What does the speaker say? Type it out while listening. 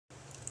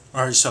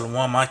All right,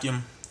 Shalom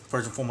Akim.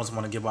 First and foremost, I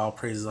want to give all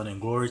praises, honor,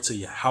 and glory to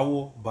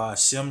Yahweh,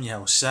 Ba'ashem,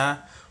 Yahushai,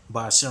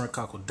 Ba'ashem,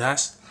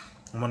 Rakakodash.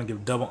 I want to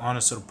give double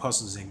honor to the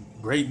apostles and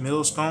great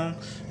millstone,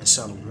 and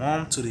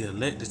Shalom to the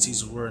elect that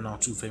teach the word in all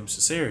true faith and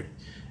sincerity.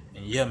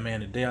 And yeah,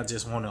 man, today I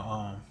just want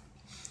to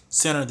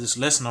center this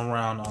lesson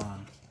around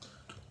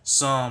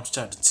Psalms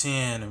chapter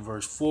 10 and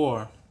verse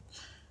 4,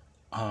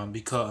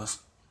 because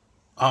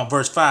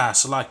verse 5,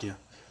 Salakia,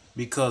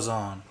 because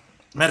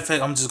matter of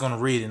fact, I'm just gonna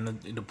read it,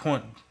 and the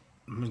point.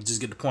 Let me just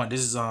get the point.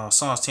 This is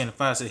Psalms 10 and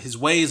 5. Said, His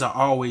ways are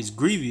always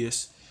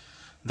grievous.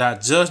 Thy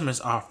judgments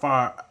are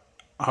far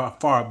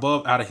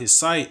above out of his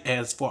sight.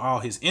 As for all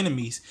his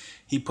enemies,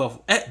 he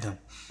puffed at them.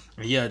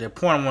 And yeah, the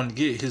point I want to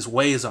get, his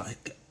ways are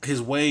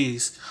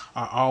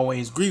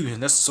always grievous.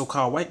 That's the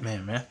so-called white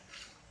man.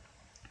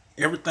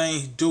 Everything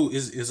he do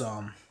is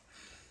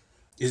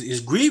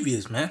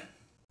grievous, man.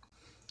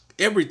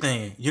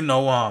 Everything.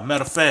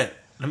 Matter of fact,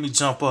 let me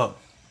jump up.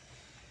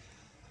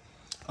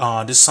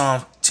 This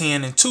Psalm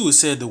 10 and 2, it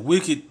said, The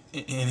wicked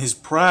in his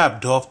pride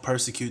doth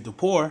persecute the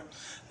poor.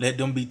 Let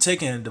them be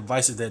taken in the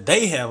devices that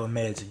they have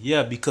imagined.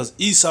 Yeah, because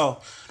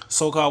Esau,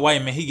 so-called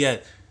white man,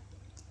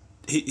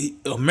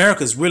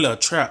 America's really a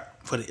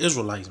trap for the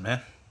Israelites,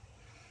 man.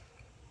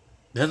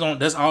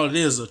 That's all it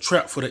is, a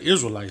trap for the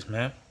Israelites,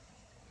 man.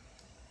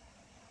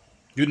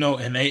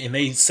 And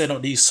they set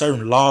up these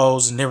certain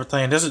laws and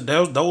everything.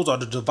 Those are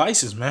the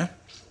devices, man.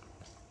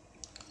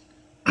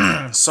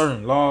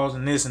 Certain laws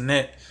and this and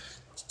that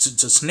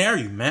to snare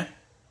you, man.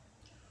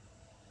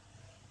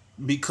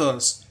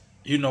 Because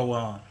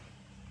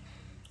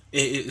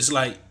it's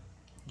like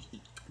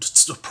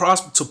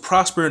to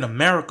prosper in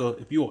America.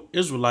 If you're an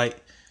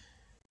Israelite,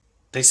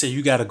 they say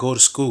you got to go to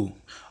school.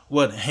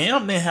 Well,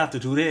 Ham didn't have to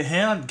do that.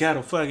 Ham got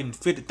a fucking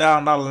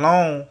 $50,000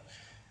 loan,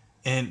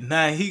 and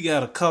now he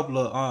got a couple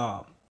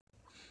of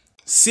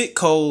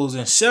Sitcos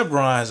and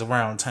Chevrons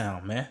around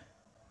town, man.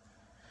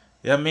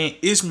 Yeah, I mean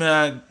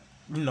Ishmael,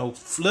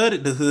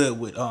 flooded the hood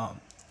with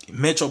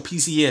Metro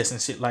PCS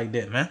and shit like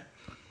that, man.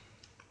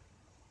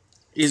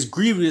 It's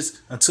grievous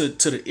to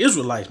the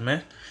Israelites,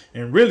 man,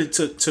 and really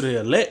to the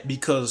elect,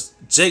 because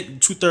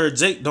Jake 2/3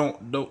 Jake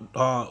don't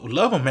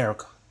love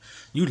America.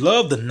 You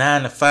love the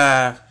 9 to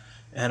 5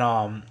 and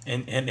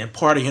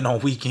partying on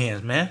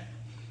weekends, man.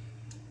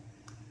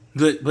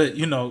 But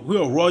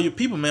we're a royal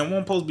people, man. We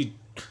don't supposed to be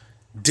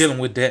dealing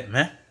with that,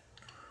 man.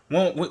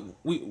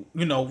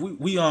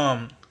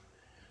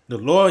 The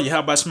Lord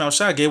Yahweh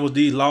Shai gave us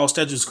these laws,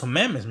 statutes,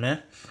 commandments,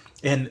 man.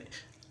 And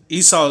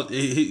Esau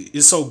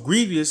is so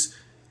grievous.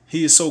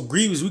 He is so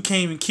grievous. We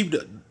can't even keep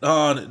the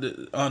law,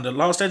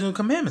 statutes, and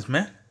commandments,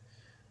 man.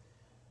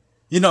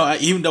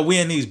 Even though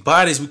we're in these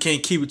bodies, we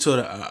can't keep it to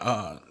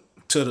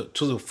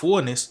the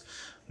fullness.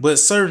 But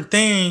certain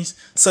things,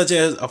 such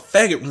as a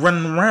faggot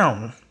running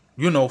around,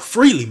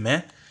 freely,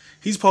 man.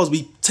 He's supposed to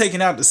be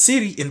taken out the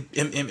city and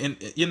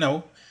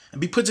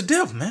be put to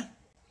death, man.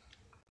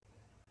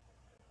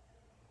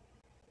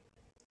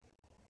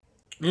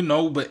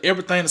 But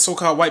everything the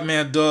so-called white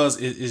man does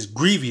is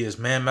grievous,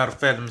 man. Matter of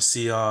fact, let me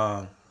see.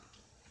 Let's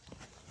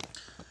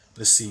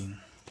see.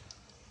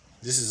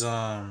 This is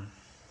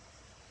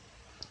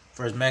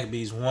First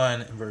Maccabees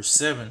 1 and verse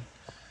 7. It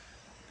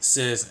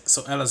says,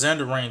 So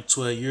Alexander reigned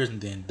 12 years and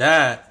then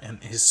died,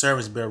 and his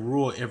servants bare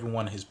rule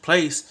everyone in his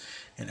place.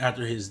 And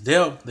after his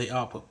death, they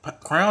all put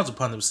crowns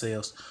upon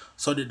themselves,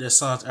 so that their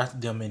sons after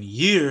them many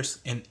years,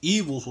 and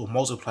evils were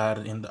multiplied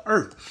in the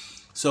earth.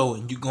 So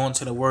when you go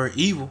into the word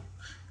evil,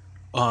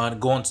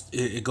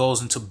 it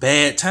goes into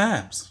bad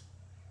times,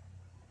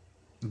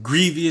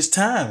 grievous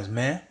times,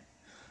 man.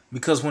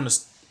 Because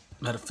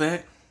matter of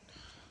fact,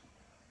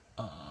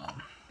 I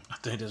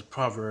think that's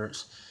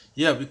Proverbs.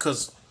 Yeah,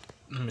 because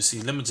let me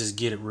see. Let me just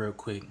get it real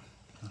quick.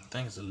 I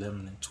think it's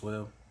 11 and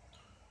 12.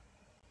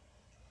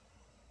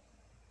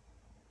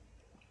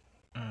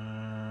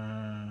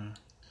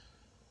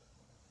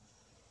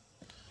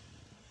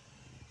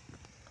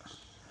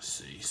 Let's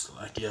see. It's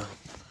like, yeah.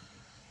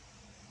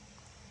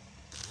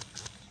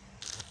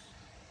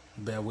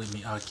 Bear with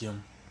me,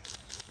 Akim.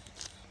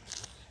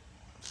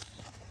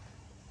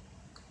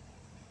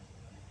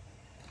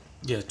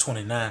 Yeah,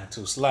 29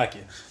 to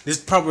Slakia. This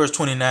Proverbs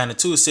 29 and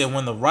 2, it said,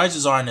 When the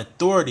righteous are in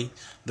authority,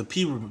 the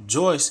people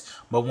rejoice,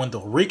 but when the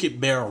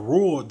wicked bear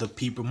rule, the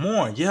people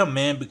mourn. Yeah,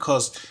 man,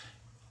 because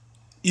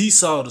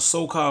Esau, the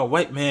so-called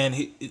white man,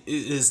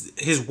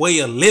 his way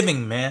of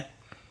living, man,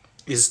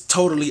 is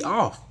totally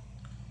off.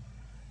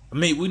 I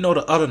mean, we know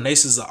the other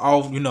nations are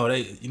off.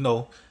 They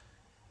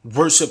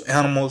worship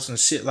animals and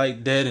shit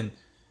like that, and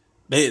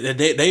they're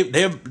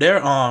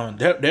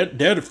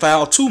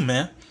defiled too,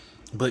 man.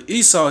 But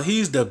Esau,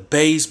 he's the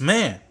base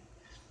man.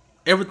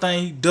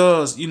 Everything he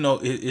does,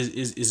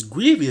 is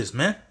grievous,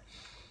 man.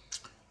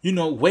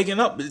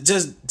 Waking up,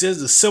 just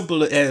as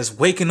simple as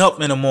waking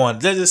up in the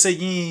morning. Let's just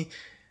say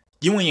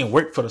you ain't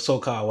work for the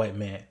so-called white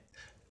man.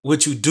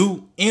 What you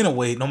do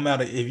anyway, no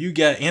matter if you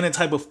got any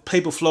type of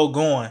paper flow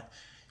going,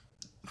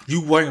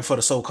 you working for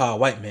the so-called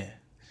white man.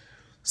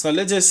 So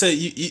let's just say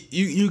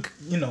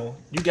you know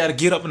you got to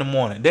get up in the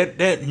morning.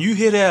 That you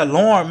hear that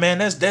alarm, man.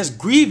 That's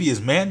grievous,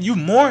 man. You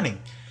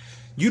mourning.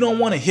 You don't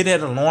want to hear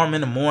that alarm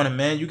in the morning,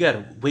 man. You got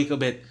to wake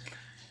up at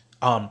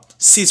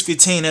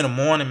 6:15 in the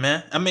morning,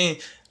 man. I mean,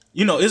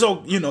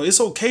 it's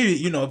okay,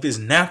 if it's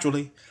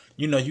naturally,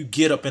 you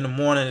get up in the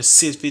morning at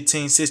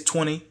 6:15,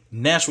 6:20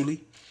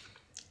 naturally.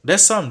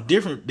 That's something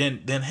different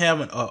than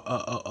having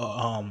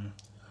a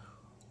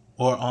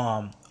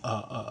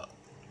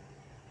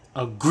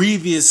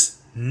grievous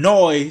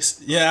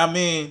noise. Yeah, I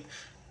mean,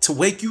 to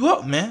wake you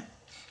up, man.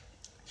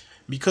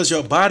 Because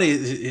your body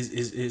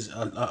is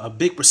a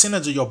big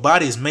percentage of your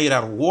body is made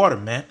out of water,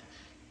 man.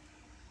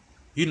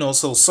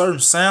 So certain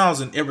sounds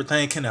and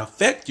everything can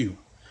affect you.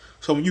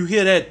 So when you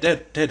hear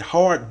that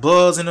hard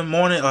buzz in the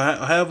morning, or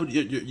however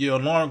your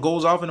alarm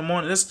goes off in the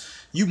morning,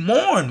 you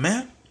mourn,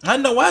 man. I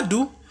know I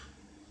do.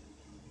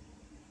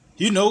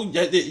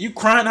 You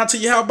crying out to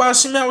your house by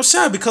Shema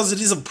Shai because of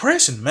this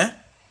oppression, man.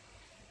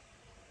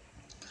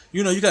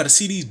 You got to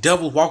see these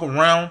devils walking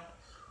around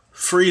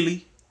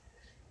freely,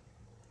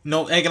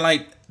 acting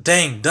like they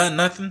ain't done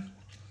nothing.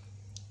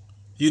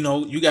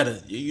 You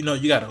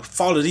gotta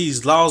follow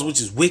these laws, which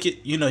is wicked.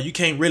 You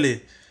can't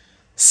really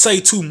say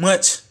too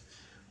much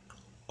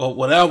or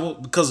whatever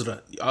because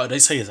of they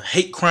say it's a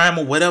hate crime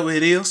or whatever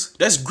it is.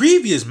 That's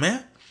grievous,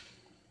 man.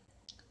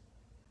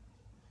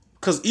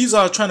 Because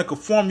Esau is trying to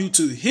conform you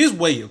to his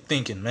way of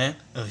thinking, man,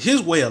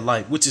 his way of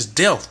life, which is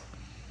death.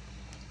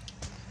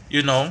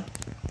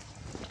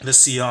 Let's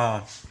see.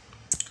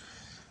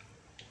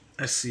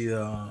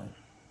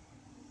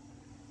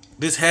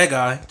 This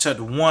Haggai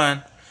chapter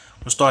 1.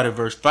 We'll start at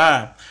verse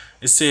 5.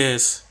 It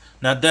says,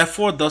 "Now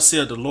therefore, thus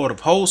saith the Lord of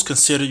hosts,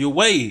 consider your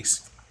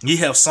ways. Ye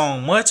have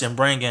sown much and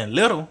bring in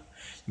little.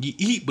 Ye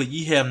eat, but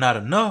ye have not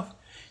enough.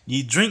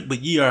 Ye drink,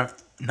 but ye are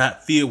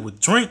not filled with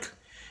drink.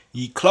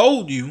 Ye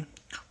clothe you,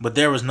 but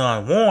there is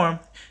none warm.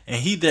 And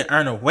he that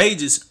earneth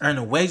wages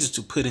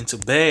to put into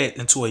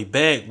a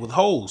bag with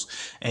holes."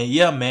 And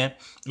yeah, man,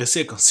 it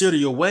said consider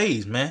your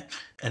ways, man.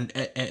 And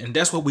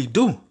that's what we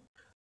do.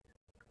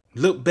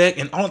 Look back,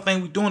 and the only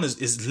thing we're doing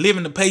is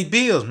living to pay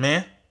bills,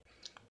 man.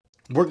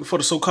 Working for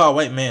the so-called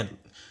white man.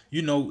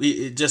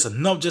 It just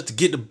enough just to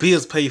get the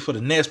bills paid for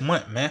the next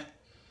month, man.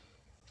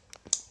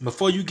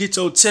 Before you get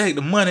your check,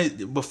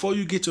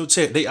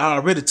 they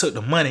already took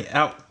the money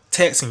out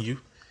taxing you.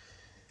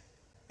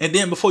 And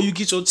then before you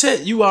get your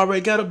check, you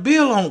already got a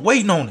bill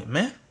waiting on it,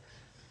 man.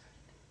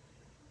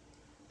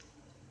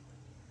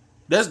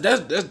 That's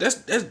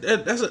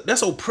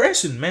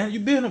oppression,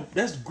 man.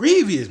 That's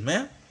grievous,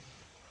 man.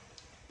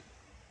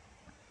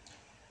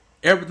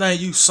 Everything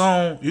you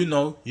sown, you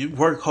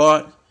work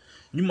hard.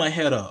 You might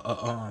have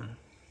a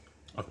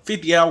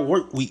 50-hour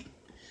work week.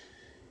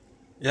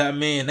 Yeah, I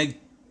mean,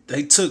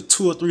 they took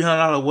 $200 or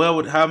 $300,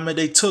 whatever, how many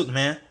they took,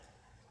 man.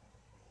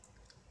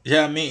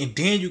 Yeah, I mean, and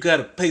then you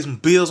gotta pay some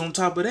bills on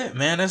top of that,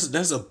 man.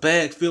 That's a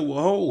bag filled with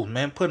holes,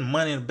 man. Putting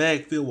money in a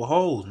bag filled with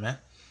holes, man.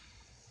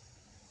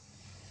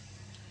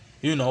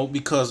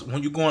 Because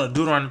when you go on to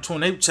Deuteronomy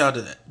 28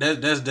 chapter,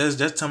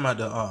 that's talking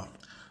about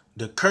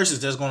the curses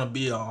that's gonna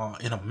be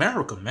in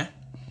America, man.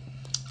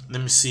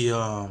 Let me see.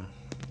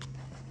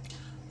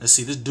 Let's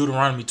see. This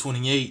Deuteronomy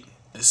 28.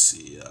 Let's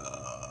see.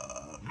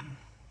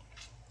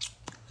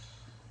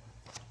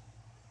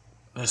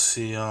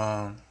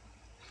 I'm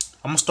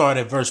gonna start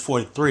at verse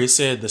 43. It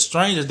said, "The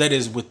strangers that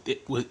is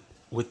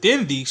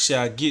within thee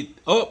shall get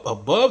up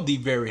above thee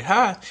very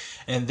high,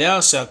 and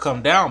thou shalt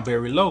come down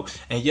very low."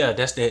 And yeah,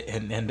 that's that.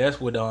 And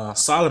that's what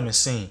Solomon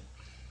seen.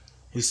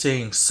 He's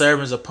seeing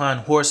servants upon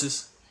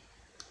horses.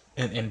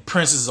 And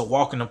princes are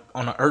walking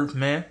on the earth,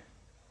 man.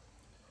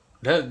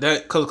 Cause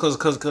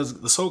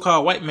the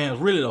so-called white man is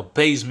really a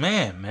base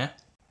man, man.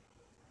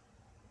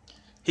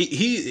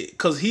 He's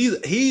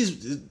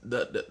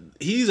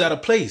out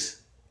of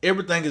place.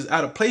 Everything is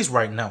out of place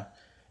right now.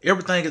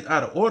 Everything is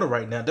out of order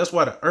right now. That's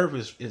why the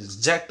earth is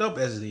jacked up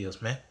as it is,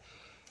 man.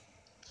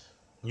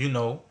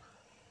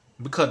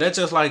 Because that's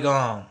just like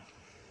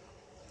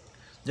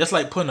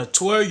putting a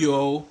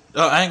 12-year-old.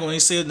 I ain't gonna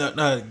even say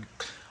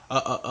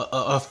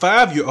a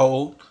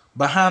 5-year-old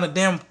behind a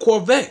damn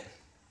Corvette.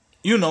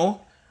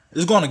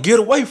 Is gonna get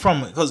away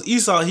from it because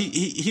Esau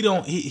he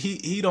don't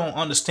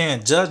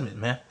understand judgment,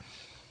 man.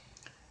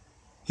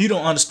 He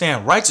don't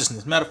understand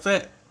righteousness. Matter of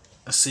fact,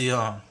 let's see.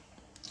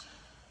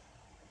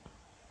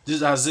 This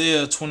is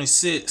Isaiah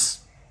 26.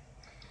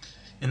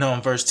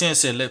 Verse 10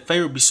 said, "Let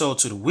favor be shown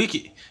to the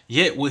wicked,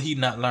 yet will he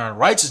not learn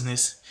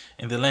righteousness.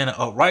 In the land of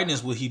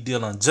uprightness will he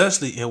deal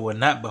unjustly, and will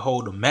not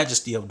behold the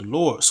majesty of the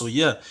Lord." So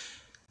yeah,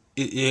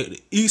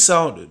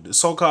 Esau, the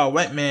so-called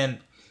white man,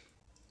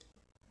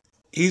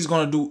 he's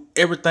gonna do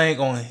everything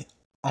on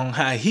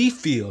how he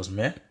feels,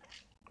 man.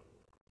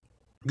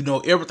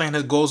 Everything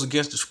that goes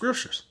against the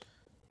scriptures.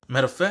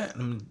 Matter of fact,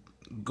 let me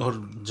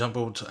jump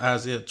over to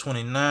Isaiah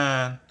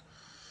 29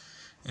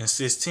 and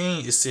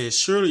 16. It says,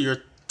 "Surely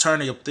your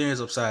turning of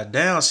things upside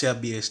down shall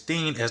be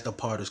esteemed as the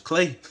potter's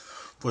clay.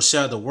 For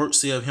shall the work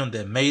say of him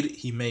that made it,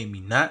 he made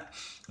me not?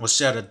 Or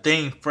shall the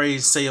thing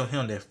phrase say of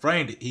him that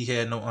framed it, he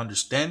had no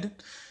understanding?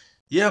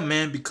 Yeah,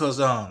 man, because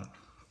the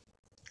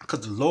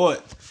Lord,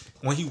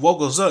 when He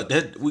woke us up,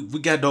 that we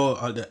got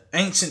the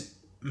ancient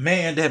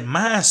man, that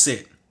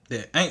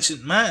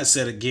ancient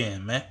mindset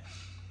again, man.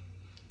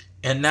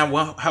 And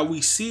now how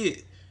we see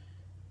it,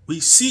 we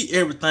see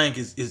everything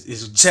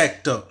is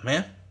jacked up,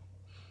 man.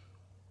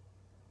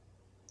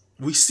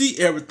 We see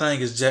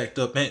everything is jacked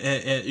up,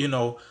 and you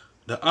know,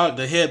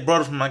 the head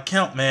brother from my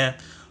camp, man.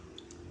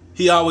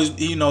 He always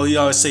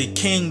say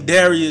King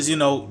Darius,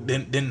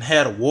 didn't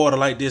have the water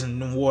like this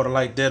and water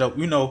like that up.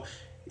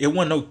 It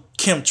wasn't no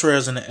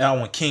chemtrails in the air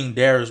when King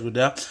Darius was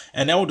there,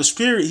 and that was the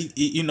spirit.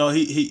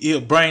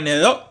 He'll bring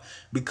that up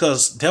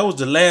because that was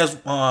the last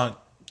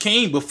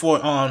king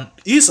before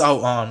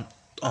Esau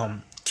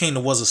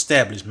kingdom was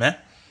established, man.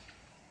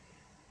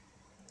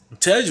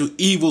 It tells you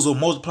evils will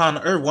multiply on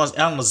the earth once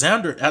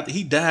Alexander, after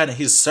he died, and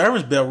his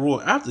servants bear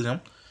rule after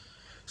them.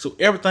 So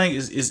everything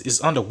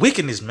is under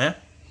wickedness, man.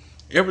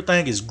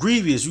 Everything is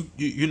grievous.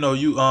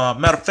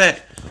 Matter of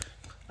fact,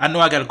 I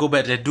know I gotta go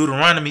back to that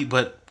Deuteronomy,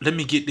 but let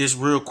me get this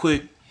real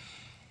quick.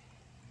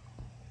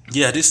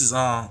 Yeah, this is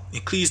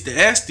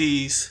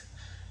Ecclesiastes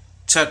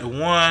chapter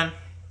 1,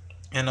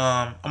 and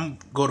I'm gonna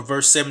go to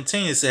verse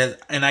 17. It says,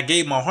 "And I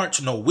gave my heart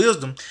to know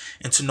wisdom,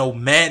 and to know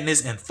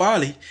madness and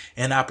folly,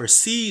 and I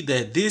perceive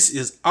that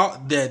this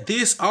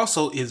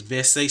also is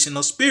vexation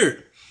of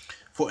spirit.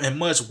 For in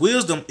much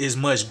wisdom is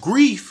much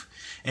grief,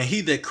 and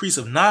he that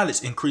increaseth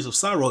knowledge increaseth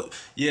sorrow."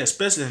 Yeah,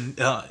 especially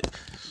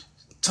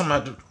talking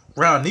about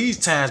around these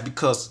times,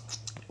 because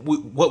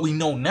what we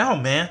know now,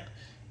 man.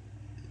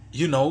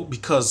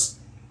 Because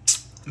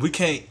we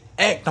can't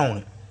act on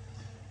it.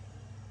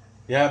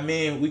 Yeah, I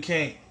mean, we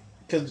can't,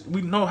 because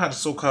we know how the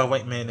so-called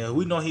white man is.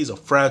 We know he's a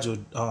fragile,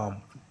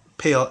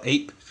 pale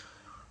ape,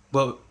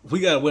 but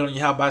we gotta wait on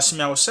Yahweh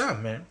Shem Shah,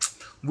 man.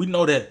 We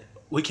know that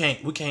we can't,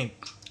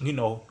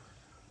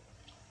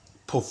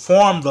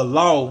 perform the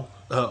law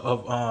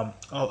of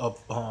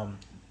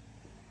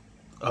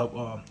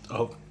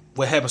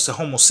what happens to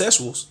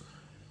homosexuals.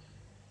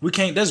 We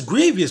can't. That's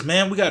grievous,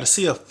 man. We got to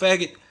see a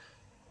faggot,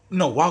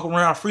 walk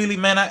around freely,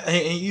 man.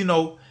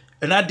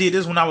 And I did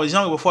this when I was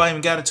younger, before I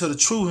even got into the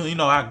truth.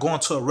 I go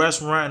into a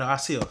restaurant and I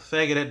see a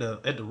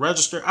faggot at the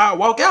register, I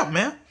walk out,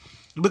 man,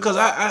 because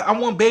I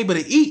want to be able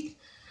to eat,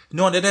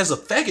 knowing that there's a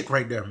faggot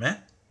right there,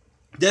 man.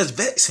 That's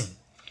vexing.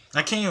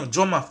 I can't even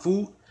enjoy my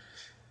food.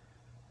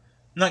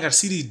 I gotta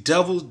see these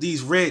devils,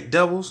 these red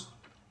devils.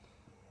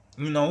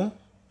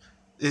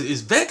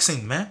 It's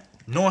vexing, man.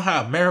 Knowing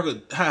how America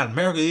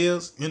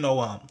is,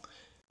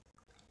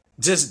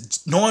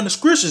 just knowing the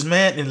scriptures,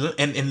 man,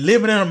 and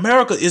living in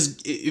America is,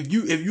 if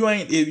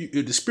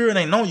the spirit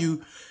ain't on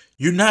you,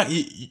 you're not.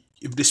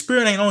 If the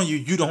spirit ain't on you,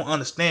 you don't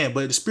understand.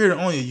 But if the spirit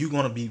on you, you're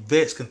gonna be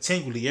vexed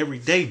continually every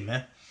day,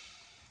 man.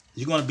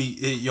 You're gonna be,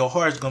 your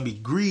heart's gonna be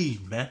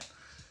grieved, man.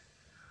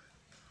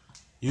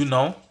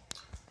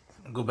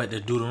 Go back to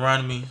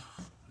Deuteronomy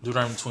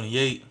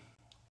 28.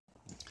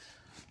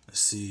 Let's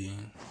see.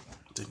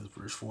 I think it's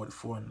verse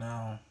 44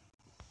 now.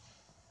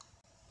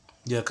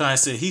 Yeah, kind of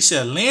said, "He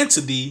shall lend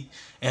to thee,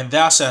 and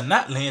thou shalt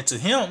not lend to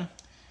him.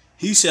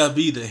 He shall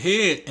be the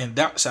head, and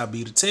thou shalt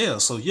be the tail."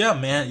 So yeah,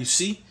 man, you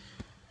see,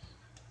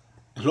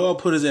 the Lord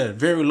put us at a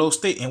very low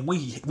state, and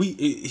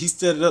He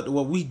set it up to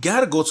where we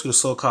gotta go to the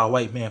so-called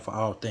white man for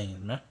all things,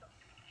 man.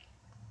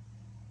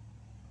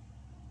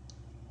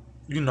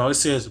 It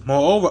says,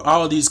 "Moreover,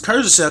 all these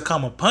curses shall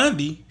come upon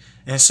thee,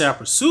 and shall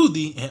pursue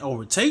thee, and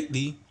overtake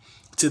thee,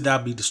 till thou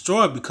be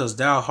destroyed, because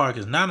thou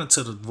hearkenest not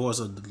unto the voice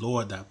of the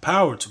Lord thy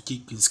power, to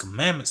keep his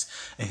commandments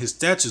and his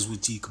statutes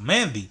which he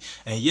command thee."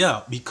 And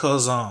yeah,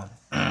 because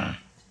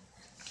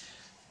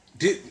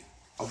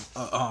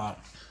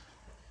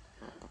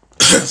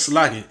it's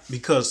like it,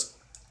 because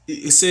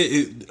it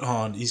said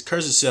these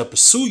curses shall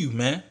pursue you,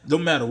 man. No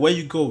matter where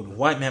you go, the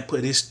white man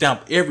put his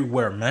stamp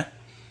everywhere, man.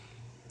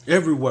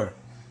 Everywhere.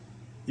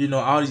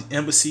 All these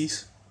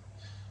embassies.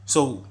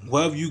 So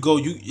wherever you go,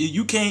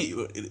 you can't.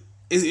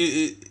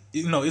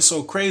 It's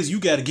so crazy.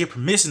 You got to get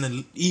permission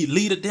to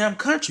leave a damn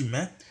country,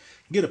 man.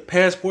 Get a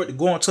passport to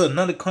go into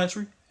another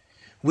country,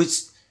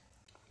 which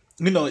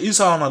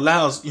Esau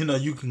allows.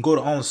 You can go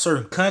to only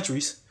certain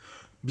countries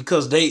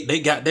because they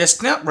got that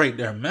stamp right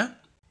there, man.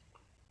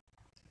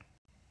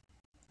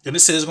 And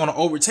it says it's going to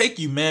overtake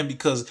you, man,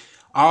 because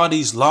all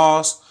these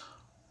laws,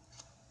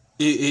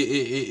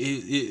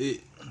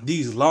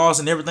 these laws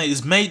and everything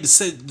is made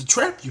to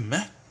trap you,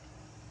 man.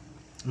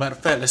 Matter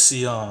of fact, let's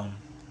see. I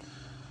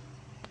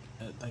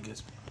think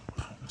it's.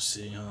 Let's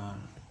see.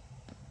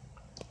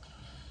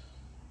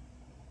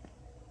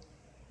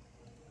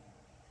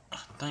 I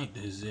think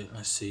this is it.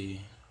 Let's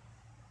see.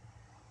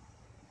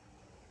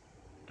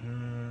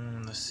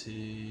 Let's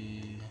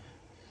see.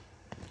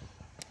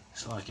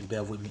 So I can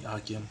bear with me,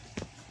 Akim.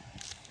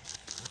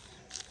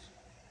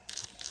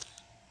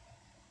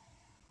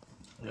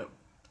 Yep.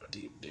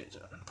 Deep ditch.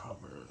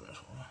 Proverbs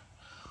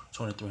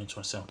 23 and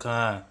 27.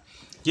 Kind.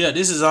 Yeah,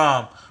 this is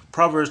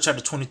Proverbs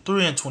chapter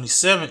 23 and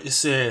 27. It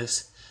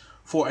says,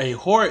 For a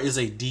whore is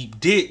a deep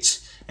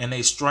ditch, and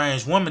a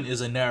strange woman is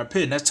a narrow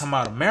pit. And that's talking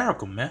about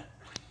America, man.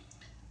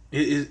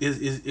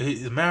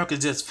 America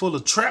is just full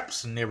of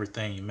traps and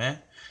everything, man.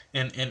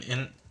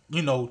 And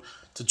you know,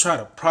 to try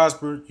to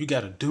prosper, you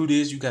gotta do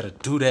this, you gotta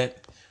do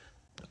that.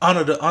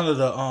 Under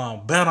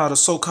the banner of the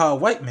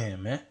so-called white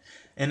man.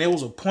 And there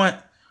was a point,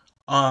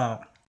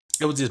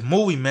 it was this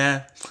movie,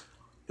 man.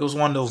 It was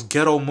one of those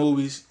ghetto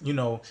movies, you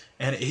know,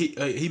 and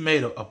he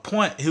made a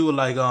point. He was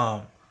like,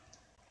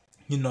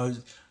 you know,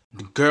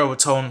 the girl would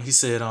told him, he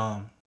said,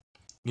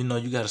 you know,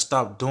 you got to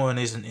stop doing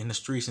this in the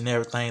streets and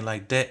everything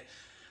like that.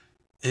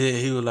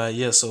 He was like,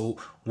 yeah, so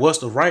what's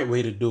the right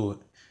way to do it?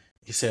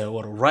 He said,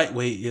 well, the right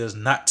way is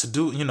not to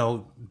do, you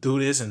know, do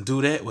this and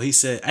do that. Well, he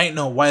said, ain't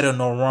no right or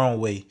no wrong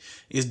way.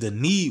 It's the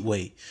need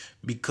way.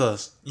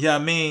 Because, yeah, I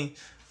mean,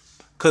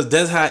 because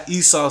that's how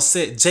Esau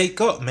set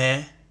Jacob,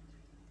 man.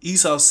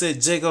 Esau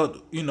said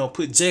Jacob, you know,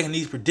 put Jacob in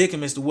these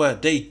predicaments to where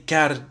they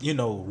gotta, you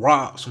know,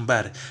 rob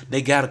somebody.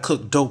 They gotta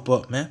cook dope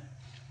up, man.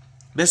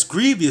 That's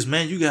grievous,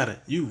 man.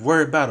 You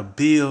worry about a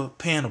bill,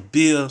 paying a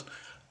bill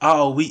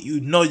all week. You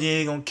know you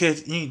ain't gonna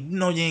catch, you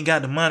know you ain't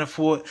got the money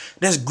for it.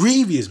 That's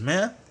grievous,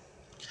 man.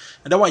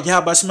 And that's why y'all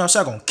about to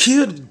see gonna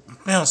kill the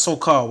damn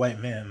so-called white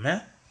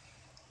man.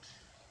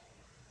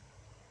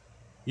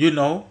 You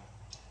know,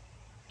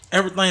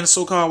 everything the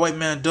so-called white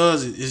man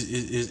does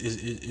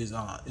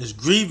is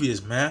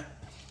grievous, man.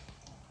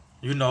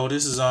 You know,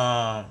 this is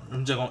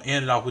I'm just gonna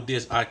end it off with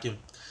this.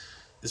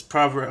 This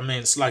proverb, I mean,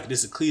 it's like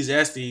this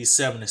Ecclesiastes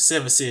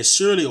 7:7 says,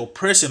 surely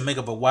oppression make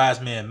up a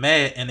wise man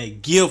mad, and a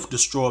gift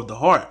destroy the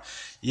heart.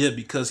 Yeah,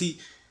 because he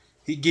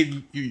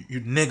give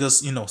you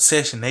niggas, you know,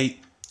 Section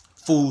 8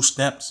 food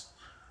stamps.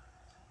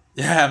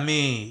 Yeah, I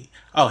mean,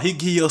 oh, he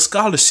give you a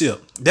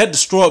scholarship. That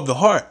destroyed the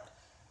heart.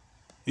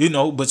 You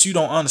know, but you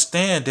don't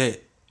understand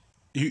that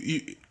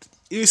you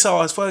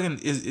Esau is fucking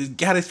is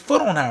got his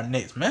foot on our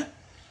necks, man.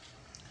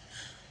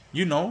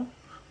 You know.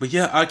 But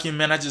yeah, Akim,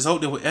 man, I just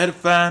hope that we're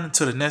edifying.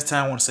 Until the next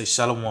time, I want to say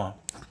shalom.